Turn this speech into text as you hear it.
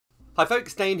Hi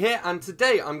folks, Dane here, and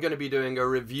today I'm going to be doing a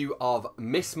review of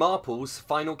Miss Marple's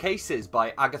Final Cases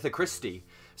by Agatha Christie.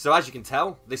 So as you can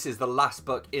tell, this is the last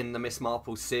book in the Miss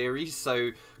Marple series,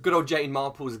 so good old Jane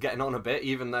Marple's getting on a bit,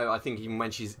 even though I think even when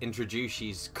she's introduced,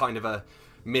 she's kind of a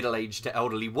middle-aged to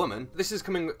elderly woman. This is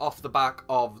coming off the back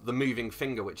of The Moving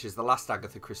Finger, which is the last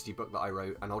Agatha Christie book that I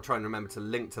wrote, and I'll try and remember to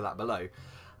link to that below.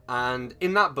 And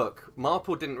in that book,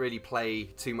 Marple didn't really play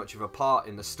too much of a part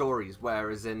in the stories,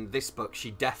 whereas in this book,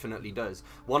 she definitely does.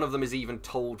 One of them is even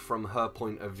told from her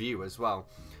point of view as well.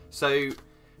 So,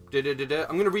 I'm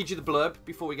going to read you the blurb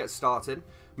before we get started.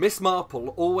 Miss Marple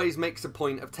always makes a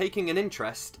point of taking an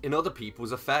interest in other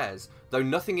people's affairs, though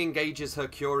nothing engages her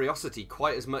curiosity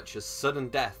quite as much as sudden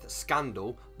death,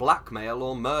 scandal, blackmail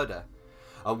or murder.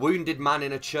 A wounded man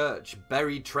in a church,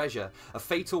 buried treasure, a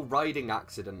fatal riding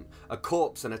accident, a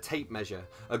corpse and a tape measure,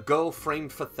 a girl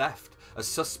framed for theft, a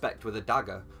suspect with a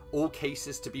dagger, all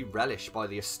cases to be relished by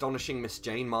the astonishing Miss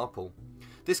Jane Marple.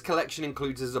 This collection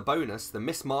includes as a bonus the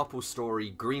Miss Marple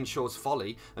story Greenshaw's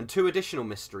Folly and two additional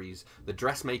mysteries, The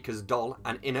Dressmaker's Doll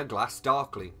and Inner Glass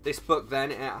Darkly. This book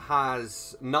then, it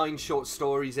has 9 short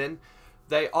stories in.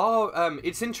 They are,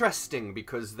 it's interesting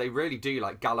because they really do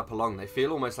like gallop along. They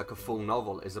feel almost like a full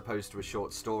novel as opposed to a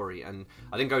short story, and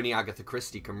I think only Agatha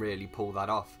Christie can really pull that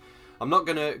off. I'm not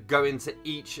going to go into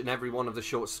each and every one of the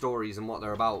short stories and what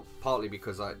they're about, partly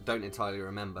because I don't entirely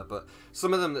remember, but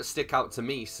some of them that stick out to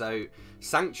me. So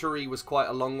Sanctuary was quite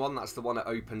a long one. That's the one it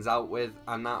opens out with,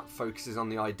 and that focuses on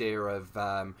the idea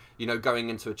of, you know, going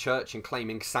into a church and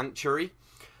claiming sanctuary.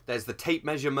 There's the tape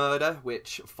measure murder,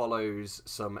 which follows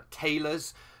some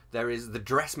tailors. There is the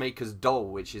dressmaker's doll,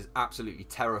 which is absolutely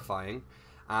terrifying.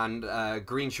 And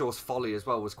Greenshaw's Folly as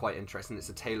well was quite interesting. It's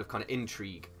a tale of kind of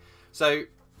intrigue. So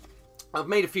I've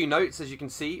made a few notes, as you can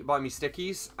see, by me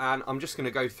stickies, and I'm just going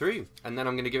to go through, and then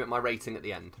I'm going to give it my rating at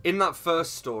the end. In that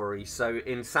first story, so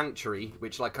in Sanctuary,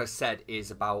 which, like I said,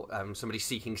 is about somebody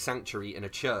seeking sanctuary in a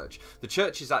church. The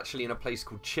church is actually in a place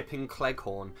called Chipping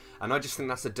Cleghorn, and I just think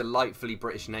that's a delightfully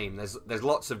British name. There's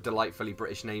lots of delightfully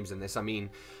British names in this. I mean,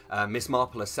 Miss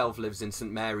Marple herself lives in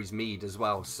St Mary's Mead as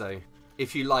well, so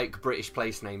if you like British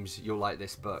place names, you'll like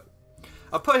this book.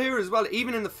 I put here as well,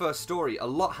 even in the first story, a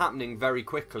lot happening very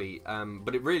quickly,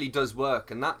 but it really does work,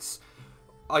 and that's,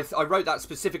 I wrote that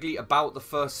specifically about the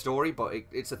first story, but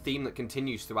it's a theme that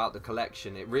continues throughout the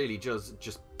collection. It really does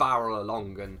just barrel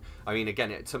along, and I mean,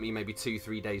 again, it took me maybe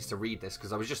 2-3 days to read this,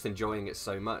 because I was just enjoying it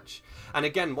so much. And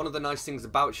again, one of the nice things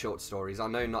about short stories, I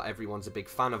know not everyone's a big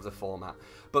fan of the format,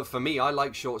 but for me, I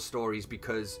like short stories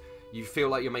because you feel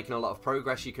like you're making a lot of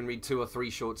progress. You can read 2 or 3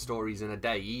 short stories in a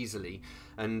day easily.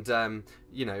 And,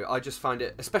 you know, I just find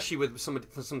it, especially with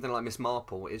something like Miss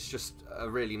Marple, it's just a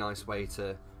really nice way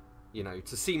to, you know,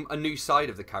 to see a new side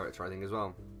of the character, I think, as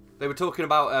well. They were talking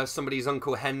about somebody's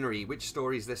Uncle Henry. Which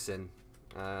story is this in?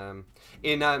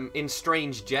 In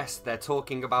Strange Jest, they're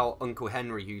talking about Uncle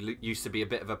Henry, who used to be a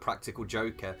bit of a practical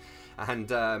joker.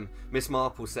 And Miss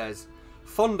Marple says,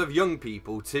 "Fond of young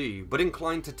people too, but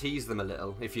inclined to tease them a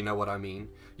little, if you know what I mean.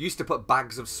 Used to put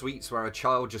bags of sweets where a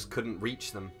child just couldn't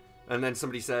reach them." And then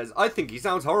somebody says, "I think he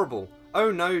sounds horrible."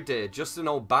 "Oh no, dear, just an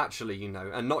old bachelor, you know,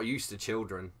 and not used to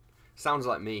children." Sounds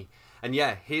like me. And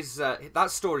yeah, his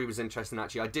that story was interesting,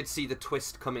 actually. I did see the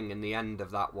twist coming in the end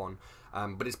of that one.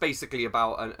 But it's basically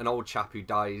about an old chap who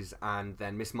dies, and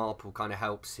then Miss Marple kind of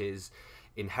helps his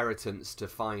inheritance to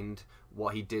find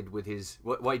what he did with his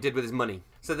money.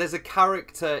 So there's a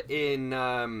character in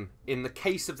The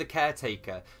Case of the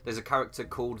Caretaker. There's a character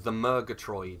called the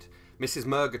Murgatroyd. Mrs.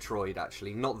 Murgatroyd,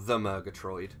 actually, not the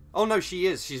Murgatroyd. Oh no, she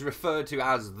is. She's referred to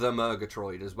as the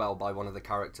Murgatroyd as well by one of the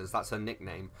characters. That's her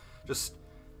nickname. Just,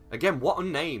 again, what a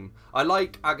name. I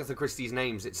like Agatha Christie's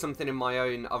names. It's something in my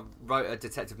own. I've wrote a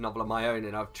detective novel of my own,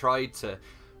 and I've tried to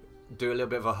do a little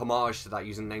bit of a homage to that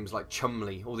using names like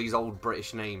Chumley, all these old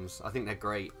British names. I think they're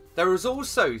great. There is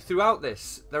also, throughout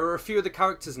this, there are a few of the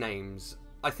characters' names.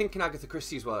 I think in Agatha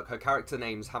Christie's work, her character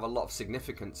names have a lot of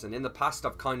significance, and in the past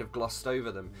I've kind of glossed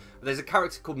over them. There's a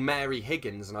character called Mary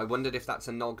Higgins, and I wondered if that's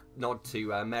a nod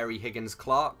to Mary Higgins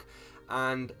Clark,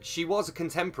 and she was a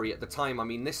contemporary at the time. I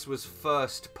mean, this was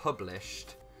first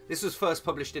published in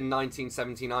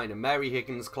 1979, and Mary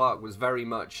Higgins Clark was very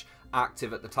much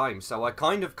active at the time, so I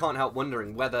kind of can't help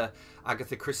wondering whether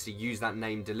Agatha Christie used that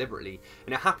name deliberately.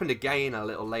 And it happened again a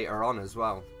little later on as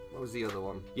well. What was the other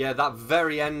one? Yeah, that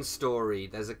very end story,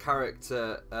 there's a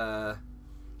character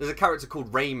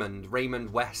called Raymond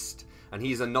West, and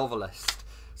he's a novelist.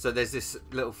 So there's this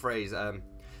little phrase,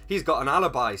 "He's got an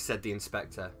alibi," said the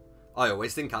inspector. "I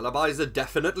always think alibis are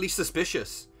definitely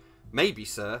suspicious." "Maybe,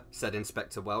 sir," said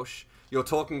Inspector Welsh. "You're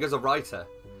talking as a writer."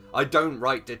 "I don't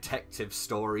write detective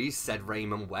stories," said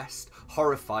Raymond West,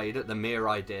 horrified at the mere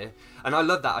idea. And I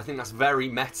love that. I think that's very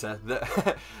meta,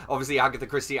 that obviously Agatha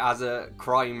Christie as a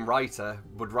crime writer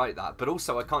would write that. But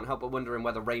also I can't help but wondering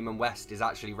whether Raymond West is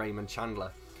actually Raymond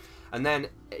Chandler. And then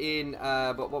in,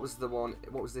 but what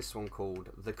was this one called?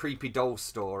 The Creepy Doll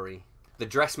Story. The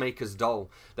Dressmaker's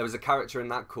Doll. There was a character in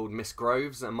that called Miss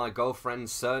Groves, and my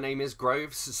girlfriend's surname is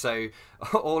Groves, so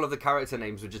all of the character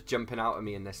names were just jumping out at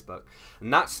me in this book.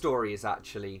 And that story is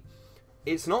actually,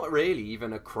 it's not really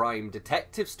even a crime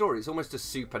detective story, it's almost a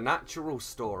supernatural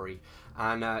story,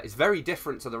 and it's very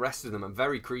different to the rest of them and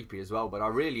very creepy as well, but I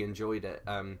really enjoyed it.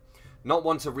 Not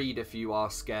one to read if you are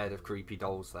scared of creepy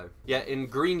dolls, though. Yeah, in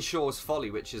Greenshaw's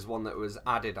Folly, which is one that was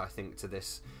added, I think, to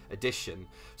this edition,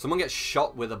 someone gets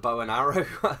shot with a bow and arrow,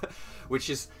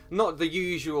 which is not the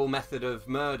usual method of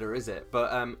murder, is it?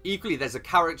 But equally, there's a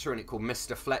character in it called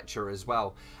Mr. Fletcher as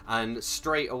well, and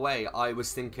straight away I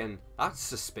was thinking, that's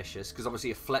suspicious, because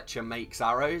obviously a Fletcher makes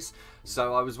arrows,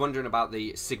 so I was wondering about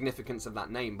the significance of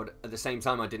that name, but at the same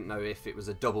time I didn't know if it was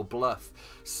a double bluff,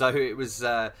 so it was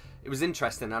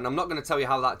interesting, and I'm not going to tell you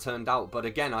how that turned out, but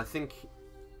again, I think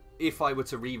if I were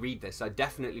to reread this, I'd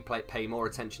definitely pay more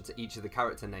attention to each of the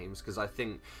character names, because I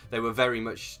think they were very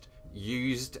much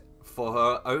used for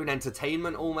her own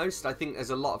entertainment almost. I think there's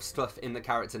a lot of stuff in the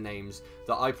character names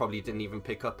that I probably didn't even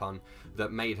pick up on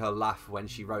that made her laugh when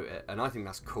she wrote it, and I think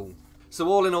that's cool. So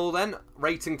all in all then,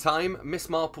 rating time, Miss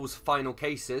Marple's Final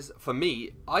Cases. For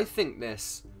me, I think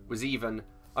this was even,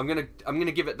 I'm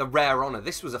gonna give it the rare honour.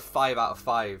 This was a 5 out of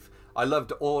 5. I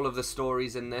loved all of the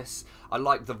stories in this. I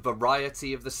liked the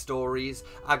variety of the stories.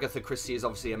 Agatha Christie is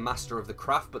obviously a master of the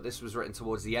craft, but this was written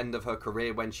towards the end of her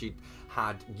career when she'd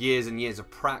had years and years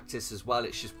of practice as well.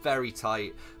 It's just very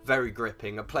tight, very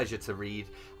gripping, a pleasure to read,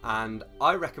 and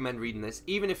I recommend reading this.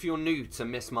 Even if you're new to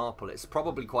Miss Marple, it's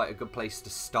probably quite a good place to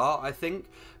start, I think,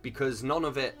 because none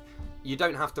of it, you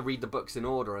don't have to read the books in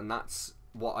order, and that's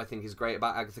what I think is great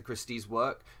about Agatha Christie's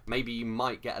work. Maybe you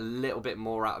might get a little bit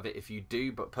more out of it if you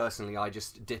do, but personally I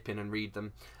just dip in and read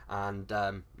them,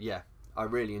 and yeah, I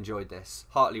really enjoyed this.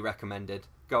 Heartily recommended.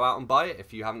 Go out and buy it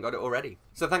if you haven't got it already.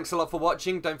 So thanks a lot for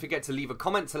watching. Don't forget to leave a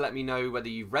comment to let me know whether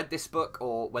you've read this book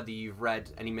or whether you've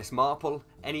read any Miss Marple,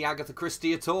 any Agatha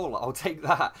Christie at all. I'll take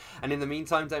that. And in the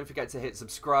meantime, don't forget to hit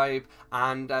subscribe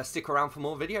and stick around for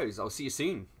more videos. I'll see you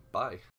soon. Bye.